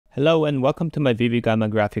Hello and welcome to my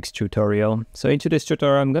vvvv graphics tutorial. So into this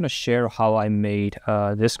tutorial, I'm going to share how I made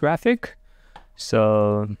this graphic.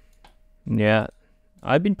 So yeah,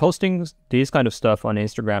 I've been posting these kind of stuff on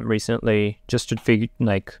Instagram recently just to figure,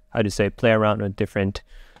 like, how to say, play around with different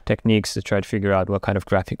techniques to try to figure out what kind of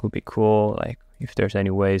graphic would be cool, like if there's any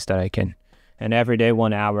ways that I can, and every day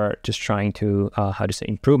 1 hour just trying to, how to say,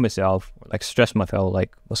 improve myself, like stress myself,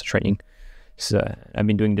 like what's the training. So I've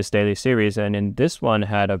been doing this daily series, and in this one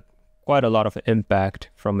had quite a lot of impact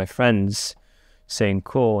from my friends saying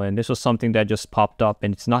cool, and this was something that just popped up,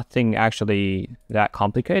 and it's nothing actually that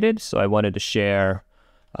complicated. So I wanted to share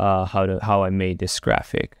how I made this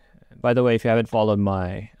graphic. By the way, if you haven't followed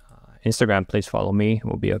my Instagram, please follow me. It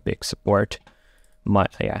will be a big support.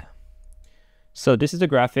 Yeah. So this is the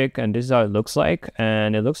graphic, and this is how it looks like.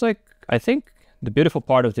 And it looks like, I think the beautiful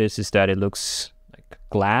part of this is that it looks like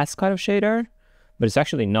glass kind of shader, but it's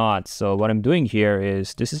actually not. So what I'm doing here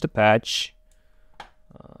is, this is the patch. I'm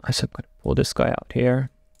going to pull this guy out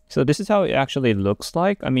here. So this is how it actually looks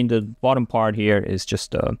like. I mean, the bottom part here is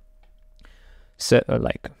just a set,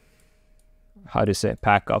 like, how to say,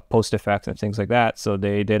 pack of post effects and things like that. So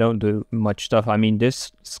they don't do much stuff. I mean,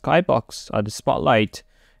 this skybox, the spotlight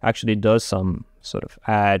actually does some sort of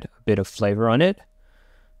add a bit of flavor on it,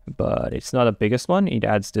 but it's not the biggest one. It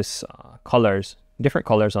adds this different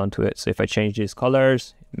colors onto it. So if I change these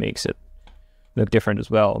colors, it makes it look different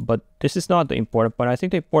as well. But this is not the important part. I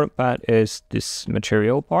think the important part is this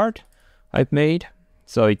material part I've made.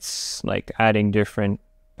 So it's like adding different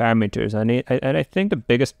parameters, and I think the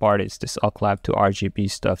biggest part is this uclap to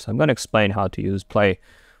RGB stuff. So I'm going to explain how to use play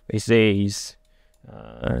with these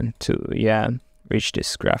to reach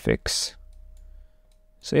this graphics.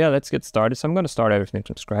 So yeah, let's get started. So I'm going to start everything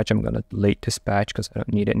from scratch. I'm going to delete this patch because I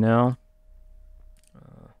don't need it now.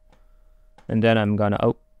 And then I'm going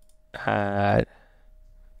to add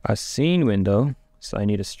a scene window. So I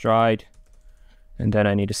need a stride, and then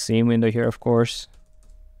I need a scene window here, of course.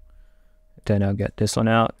 Then I'll get this one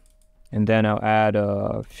out, and then I'll add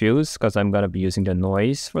a fuse because I'm going to be using the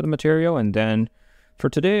noise for the material. And then for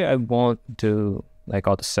today, I won't do like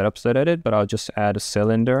all the setups that I did, but I'll just add a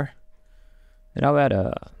cylinder, and I'll add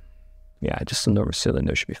just a normal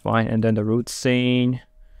cylinder should be fine. And then the root scene,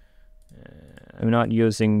 I'm not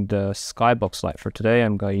using the skybox light for today.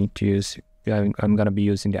 I'm going to be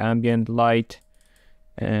using the ambient light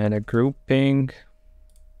and a grouping,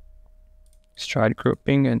 stride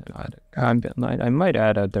grouping, and ambient light. I might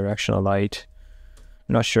add a directional light.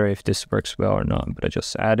 I'm not sure if this works well or not, but I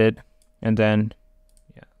just added. And then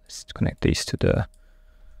let's connect these to the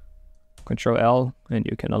Control L, and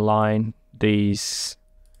you can align these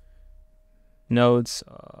nodes.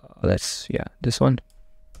 This one.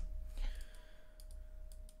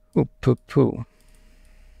 Ooh, poo.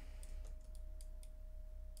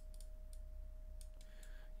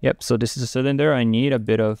 Yep, so this is a cylinder. I need a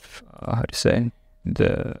bit of, how to say,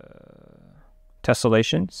 the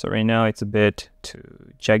tessellation. So right now it's a bit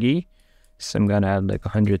too jaggy. So I'm going to add like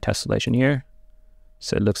 100 tessellation here,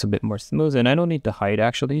 so it looks a bit more smooth. And I don't need the height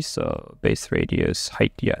actually. So base radius,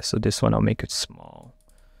 height, so this one I'll make it small.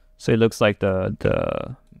 So it looks like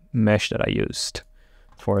the mesh that I used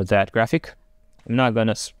for that graphic. I'm not going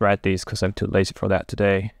to spread these because I'm too lazy for that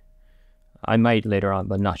today. I might later on,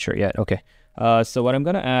 but not sure yet. Okay. So what I'm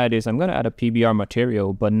going to add is, I'm going to add a PBR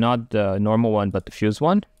material, but not the normal one, but the fuse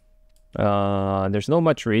one. There's no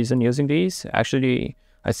much reason using these. Actually,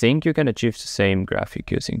 I think you can achieve the same graphic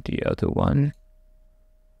using the other one.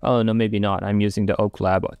 Oh, no, maybe not. I'm using the Oak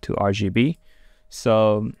Lab to RGB.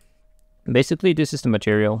 So basically, this is the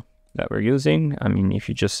material that we're using. I mean, if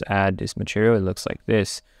you just add this material, it looks like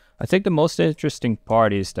this. I think the most interesting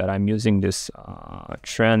part is that I'm using this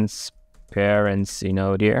transparency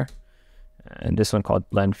node here, and this one called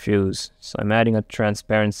blend fuse. So I'm adding a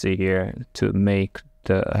transparency here to make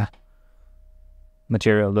the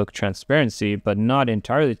material look transparency, but not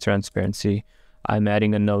entirely transparency. I'm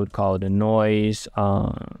adding a node called a noise,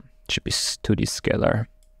 should be 2D scalar.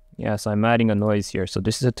 So I'm adding a noise here. So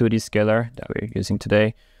this is a 2D scalar that we're using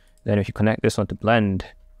today. Then if you connect this one to blend,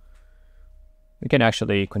 we can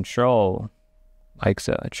actually control like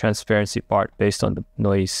the transparency part based on the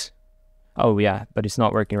noise. Oh yeah, but it's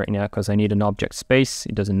not working right now because I need an object space.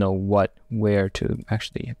 It doesn't know where to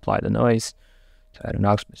actually apply the noise. So add an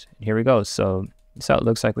object. Here we go. So this is how it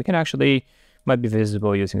looks like. We can actually, might be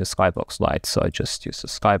visible using the skybox light. So I just use the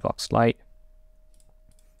skybox light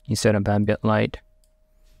instead of ambient light.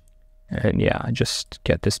 And I just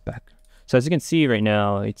get this back. So as you can see right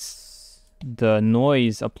now, it's the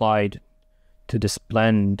noise applied to this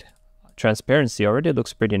blend transparency already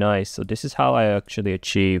looks pretty nice. So this is how I actually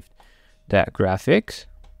achieved that graphics.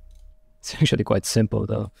 It's actually quite simple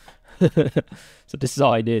though. So this is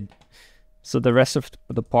all I did. So the rest of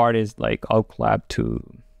the part is like I'll collab to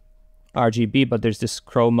RGB, but there's this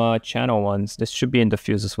chroma channel ones. This should be in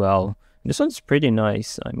diffuse as well. This one's pretty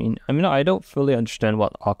nice. I mean, I don't fully understand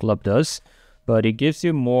what Oclub does, but it gives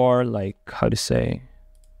you more like, how to say,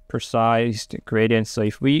 precise gradients. So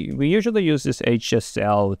if we usually use this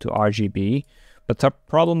HSL to RGB, but the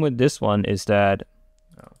problem with this one is that,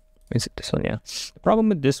 is it this one? Yeah. The problem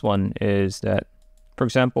with this one is that, for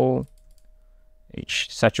example,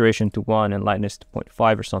 saturation to 1 and lightness to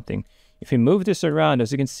 0.5 or something. If you move this around,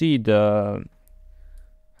 as you can see, the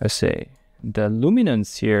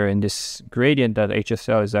luminance here in this gradient that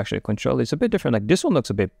HSL is actually controlled, it's a bit different. Like this one looks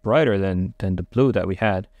a bit brighter than the blue that we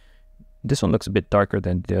had. This one looks a bit darker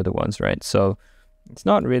than the other ones, right? So it's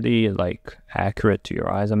not really like accurate to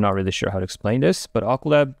your eyes. I'm not really sure how to explain this, but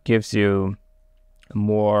Oclab gives you a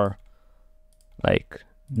more like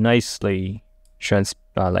nicely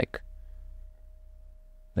like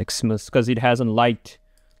smooth, because it has a light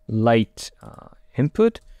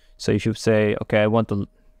input. So if you say, okay, I want the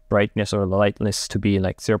brightness or the lightness to be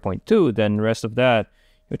like 0.2, then the rest of that,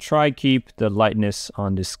 you try keep the lightness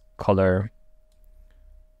on this color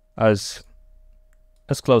as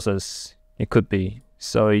close as it could be.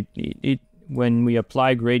 So it when we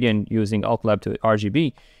apply gradient using Oclab to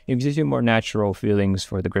RGB, it gives you more natural feelings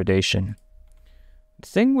for the gradation. The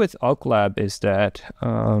thing with Oclab is that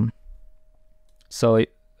so I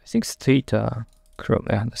think it's theta chroma.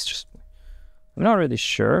 Yeah, let's just, I'm not really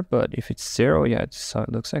sure, but if it's 0, yeah, it's how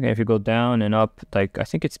it looks like. And if you go down and up, like I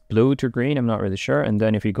think it's blue to green, I'm not really sure. And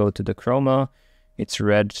then if you go to the chroma, it's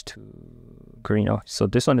red to green. Oh, so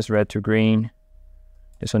this one is red to green.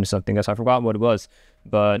 This one is something else. I forgot what it was.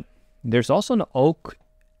 But there's also an oak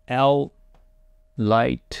L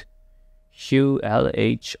light hue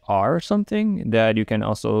LHR or something that you can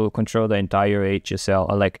also control the entire HSL,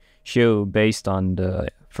 like hue based on the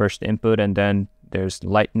first input, and then there's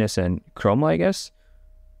lightness and chroma, I guess.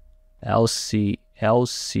 LC,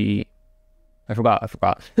 I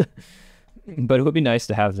forgot. But it would be nice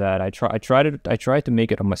to have that. I tried to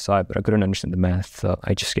make it on my side, but I couldn't understand the math, so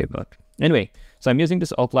I just gave up. Anyway, so I'm using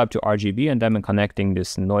this Oclab to RGB, and then I'm connecting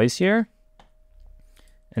this noise here.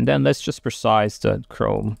 And then let's just precise the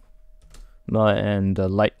chroma and the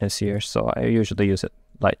lightness here. So I usually use it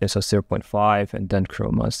lightness of 0.5 and then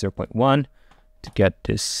chroma 0.1 to get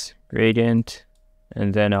this gradient.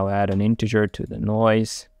 And then I'll add an integer to the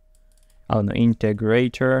noise. An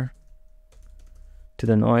integrator to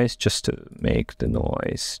the noise just to make the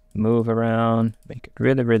noise move around, make it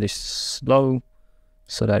really, really slow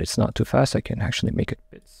so that it's not too fast. I can actually make it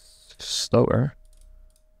a bit slower.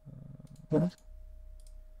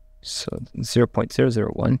 So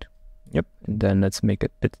 0.001. Yep. And then let's make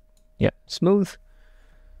it a bit, yeah, smooth.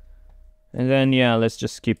 And then, yeah, let's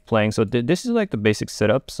just keep playing. So this is like the basic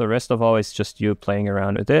setup. So rest of all is just you playing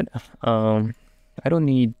around with it. I don't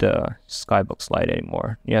need the skybox light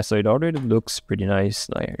anymore. Yeah, so it already looks pretty nice.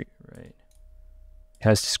 Like, right, it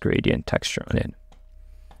has this gradient texture on it.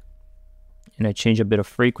 And I change a bit of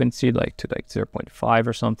frequency, like to like 0.5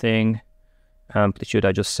 or something. Amplitude,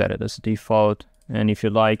 I just set it as default. And if you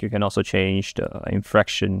like, you can also change the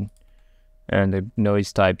infraction and the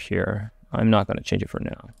noise type here. I'm not going to change it for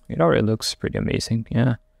now. It already looks pretty amazing.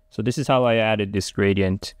 Yeah. So this is how I added this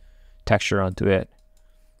gradient texture onto it.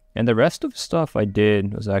 And the rest of the stuff I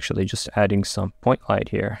did was actually just adding some point light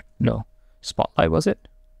here. No, spotlight, was it?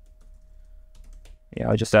 Yeah,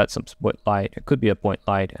 I'll just add some spotlight. It could be a point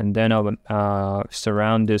light. And then I'll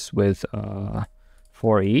surround this with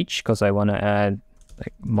 4 each because I want to add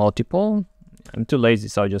like multiple. I'm too lazy,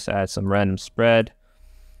 so I'll just add some random spread,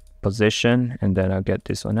 position, and then I'll get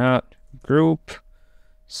this one out. Group,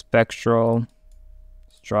 spectral,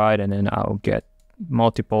 stride, and then I'll get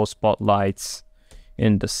multiple spotlights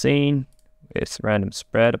in the scene with random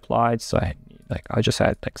spread applied. So I'll just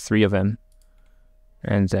add like 3 of them,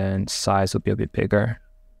 and then size will be a bit bigger.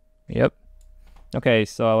 Yep. Okay,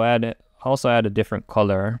 so I'll also add a different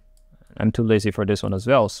color. I'm too lazy for this one as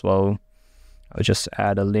well, so I'll just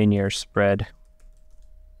add a linear spread.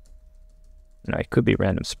 No, it could be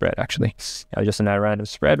random spread actually. I'll just add random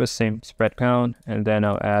spread with same spread count, and then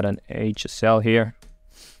I'll add an HSL here.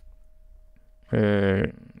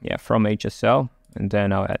 Yeah, from HSL, and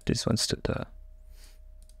then I'll add these ones to the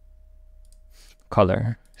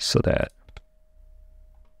color so that,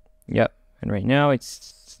 yep. And right now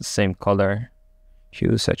it's the same color,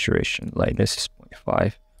 hue, saturation, lightness is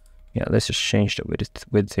 0.5. Yeah, let's just change the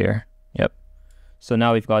width here. Yep. So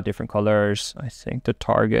now we've got different colors. I think the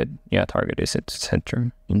target, yeah, target is at the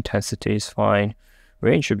center. Intensity is fine.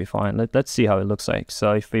 range should be fine. Let's see how it looks like.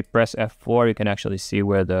 So if we press F4, you can actually see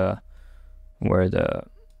where the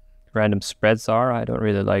random spreads are. I don't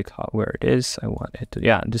really like where it is. I want it to,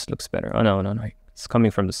 yeah, this looks better. Oh no, it's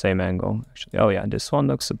coming from the same angle actually. Oh yeah, this one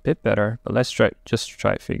looks a bit better, but let's try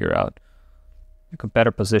to figure out like a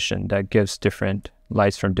better position that gives different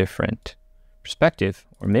lights from different perspective,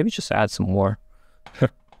 or maybe just add some more.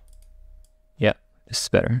 Yeah, this is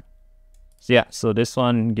better. So yeah, so this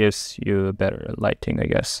one gives you a better lighting, I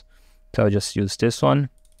guess. So I'll just use this one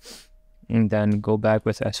and then go back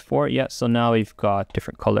with S4. Yeah, so now we've got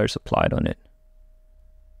different colors applied on it.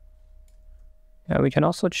 Yeah, we can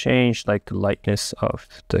also change like the lightness of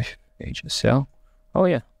the edges. Yeah. Oh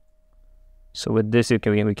yeah. So with this, we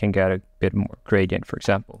can get a bit more gradient, for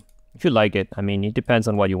example, if you like it. I mean, it depends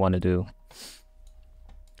on what you want to do.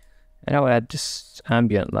 And I'll add this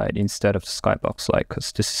ambient light instead of the skybox light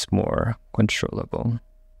because this is more controllable.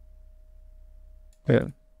 Yeah.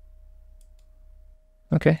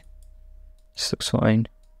 Okay. This looks fine.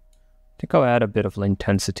 I think I'll add a bit of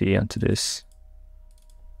intensity onto this.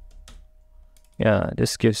 Yeah,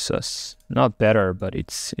 this gives us not better, but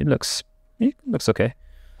it looks okay.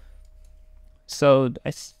 So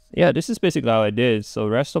yeah, this is basically how I did. So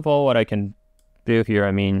rest of all, what I can do here,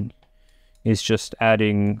 I mean, is just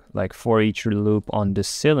adding like for each loop on this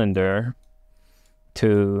cylinder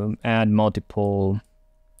to add multiple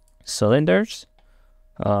cylinders.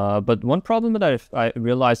 But one problem that I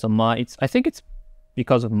realized on I think it's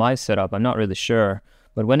because of my setup, I'm not really sure.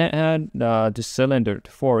 But when I add the cylinder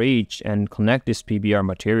for each and connect this PBR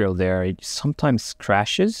material there, it sometimes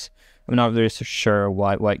crashes. I'm not really sure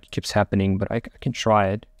why it keeps happening, but I can try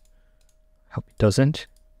it. Hope it doesn't.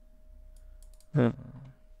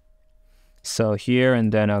 So here,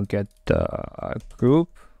 and then I'll get the group,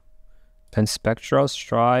 then spectral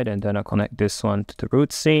stride, and then I'll connect this one to the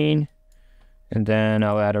root scene, and then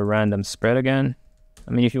I'll add a random spread again.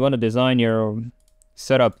 I mean, if you want to design your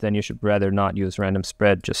setup, then you should rather not use random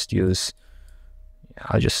spread, just use,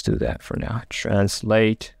 I'll just do that for now.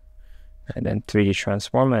 Translate, and then 3D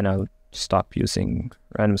transform, and I'll stop using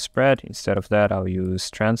random spread. Instead of that, I'll use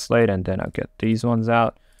translate, and then I'll get these ones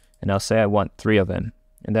out, and I'll say I want 3 of them.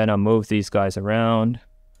 And then I'll move these guys around,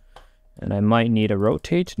 and I might need a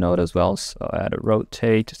rotate node as well. So I'll add a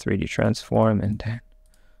rotate, 3D transform, and then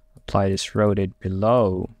apply this rotate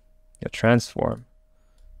below the transform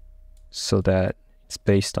so that it's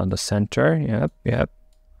based on the center. Yep.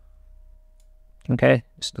 Okay,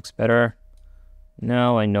 this looks better.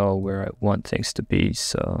 Now I know where I want things to be,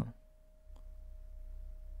 so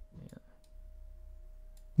yeah.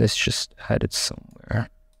 Let's just add it somewhere.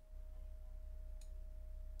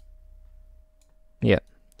 Yeah,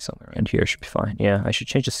 somewhere around here should be fine. Yeah, I should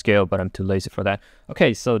change the scale, but I'm too lazy for that.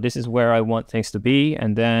 Okay, so this is where I want things to be,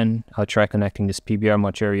 and then I'll try connecting this PBR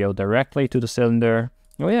material directly to the cylinder.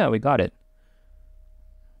 Oh yeah, we got it.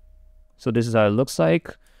 So this is how it looks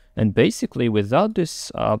like, and basically without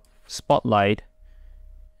this spotlight,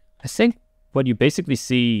 I think what you basically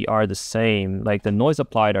see are the same, like the noise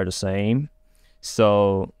applied are the same.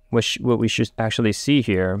 So what we should actually see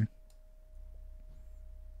here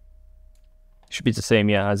should be the same.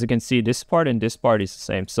 Yeah, as you can see, this part and this part is the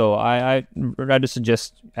same. So I rather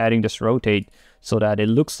suggest adding this rotate so that it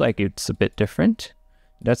looks like it's a bit different.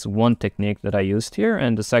 That's one technique that I used here.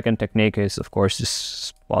 And the second technique is, of course, this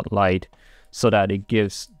spotlight, so that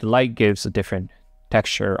the light gives a different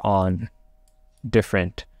texture on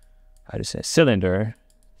different, how to say, cylinder,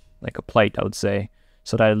 like a plate, I would say,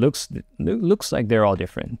 so that it looks like they're all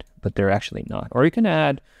different, but they're actually not. Or you can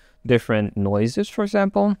add different noises, for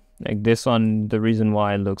example. Like this one, the reason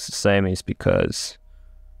why it looks the same is because,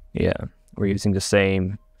 yeah, we're using the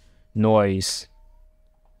same noise,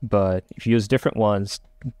 but if you use different ones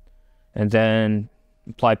and then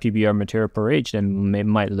apply PBR material per each, then it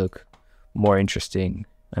might look more interesting.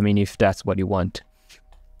 I mean, if that's what you want.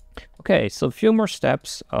 Okay, so a few more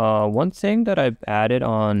steps. One thing that I've added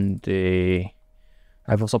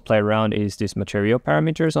I've also played around is these material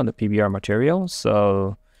parameters on the PBR material.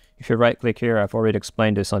 So if you right click here, I've already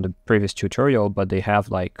explained this on the previous tutorial, but they have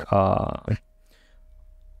like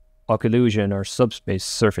occlusion or subspace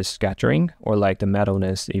surface scattering, or like the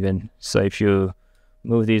metalness even. So if you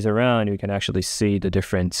move these around, you can actually see the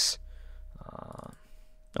difference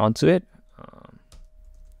onto it.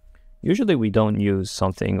 Usually we don't use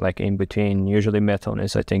something like in between. Usually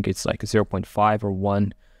metalness, I think it's like 0.5 or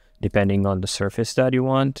 1, depending on the surface that you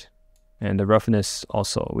want. And the roughness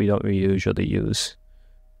also, we don't usually use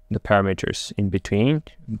the parameters in between.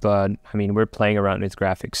 But I mean, we're playing around with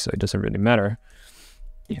graphics, so it doesn't really matter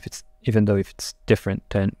even though if it's different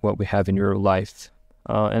than what we have in real life.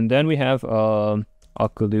 And then we have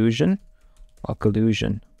occlusion,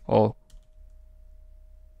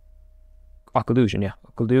 yeah,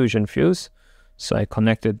 occlusion fuse. So I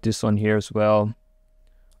connected this one here as well.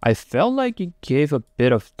 I felt like it gave a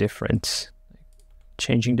bit of difference,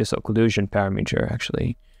 changing this occlusion parameter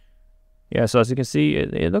actually. Yeah, so as you can see,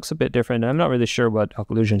 it looks a bit different. I'm not really sure what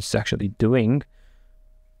occlusion is actually doing.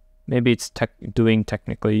 Maybe it's doing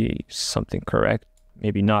technically something correct.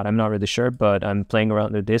 Maybe not, I'm not really sure, but I'm playing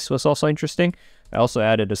around with this was also interesting. I also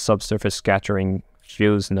added a subsurface scattering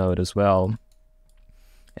fuse node as well.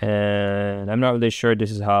 And I'm not really sure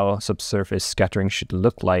this is how subsurface scattering should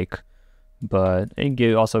look like, but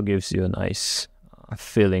it also gives you a nice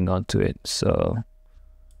feeling onto it. So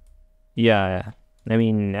yeah, I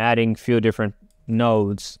mean, adding few different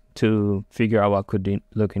nodes to figure out what could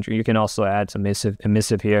look interesting. You can also add some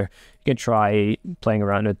emissive here. You can try playing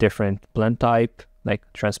around with different blend type, like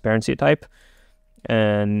transparency type,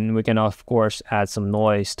 and we can of course add some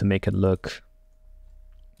noise to make it look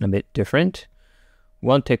a bit different.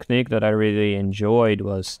 One technique that I really enjoyed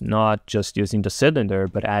was not just using the cylinder,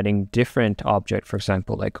 but adding different object, for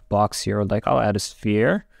example, like a box here, like I'll add a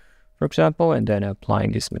sphere, for example, and then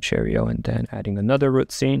applying this material and then adding another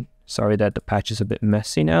root scene. Sorry that the patch is a bit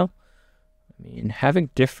messy now. I mean, having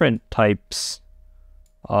different types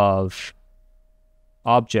of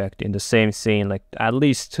object in the same scene, like at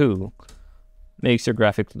least two, makes your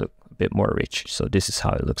graphic look a bit more rich. So this is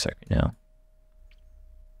how it looks like right now.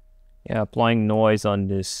 Yeah, applying noise on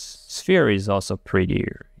this sphere is also pretty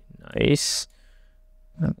nice.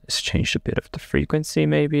 Let's change a bit of the frequency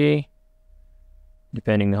maybe,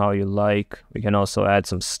 depending on how you like. We can also add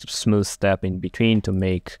some smooth step in between to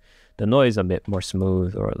make the noise a bit more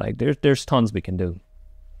smooth, or like there's tons we can do.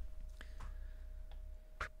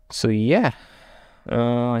 So yeah,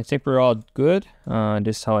 I think we're all good.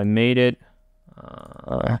 This is how I made it.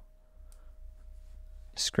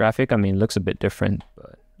 This graphic, I mean, looks a bit different,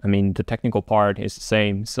 but I mean, the technical part is the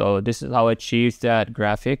same. So this is how I achieved that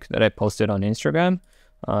graphic that I posted on Instagram.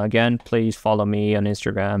 Again, please follow me on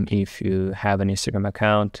Instagram if you have an Instagram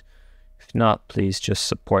account. If not, please just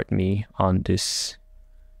support me on this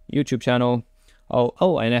YouTube channel.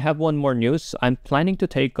 Oh, and I have one more news. I'm planning to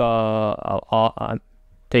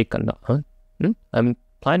I'm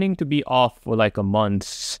planning to be off for like a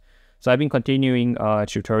month. So I've been continuing a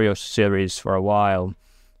tutorial series for a while,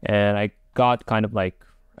 and I got kind of like,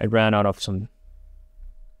 I ran out of some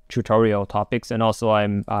tutorial topics, and also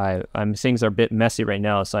I'm things are a bit messy right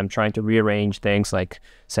now, so I'm trying to rearrange things like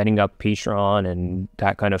setting up Patreon and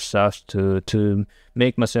that kind of stuff to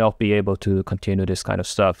make myself be able to continue this kind of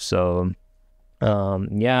stuff. So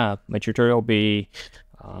yeah, my tutorial will be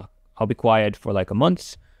I'll be quiet for like a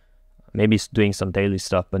month, maybe doing some daily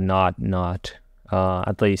stuff, but not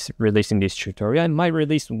at least releasing this tutorial. I might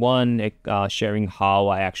release one sharing how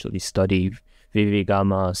I actually study vvvv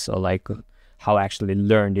gamma, so like how I actually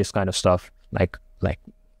learn this kind of stuff, like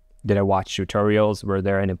did I watch tutorials, were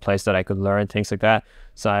there any place that I could learn things like that.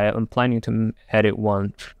 So I'm planning to edit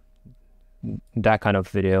that kind of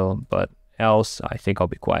video, but else I think I'll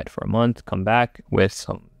be quiet for a month, come back with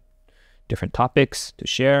some different topics to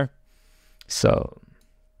share. So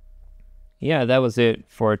yeah, that was it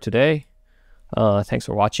for today. Thanks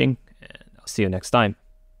for watching, and I'll see you next time.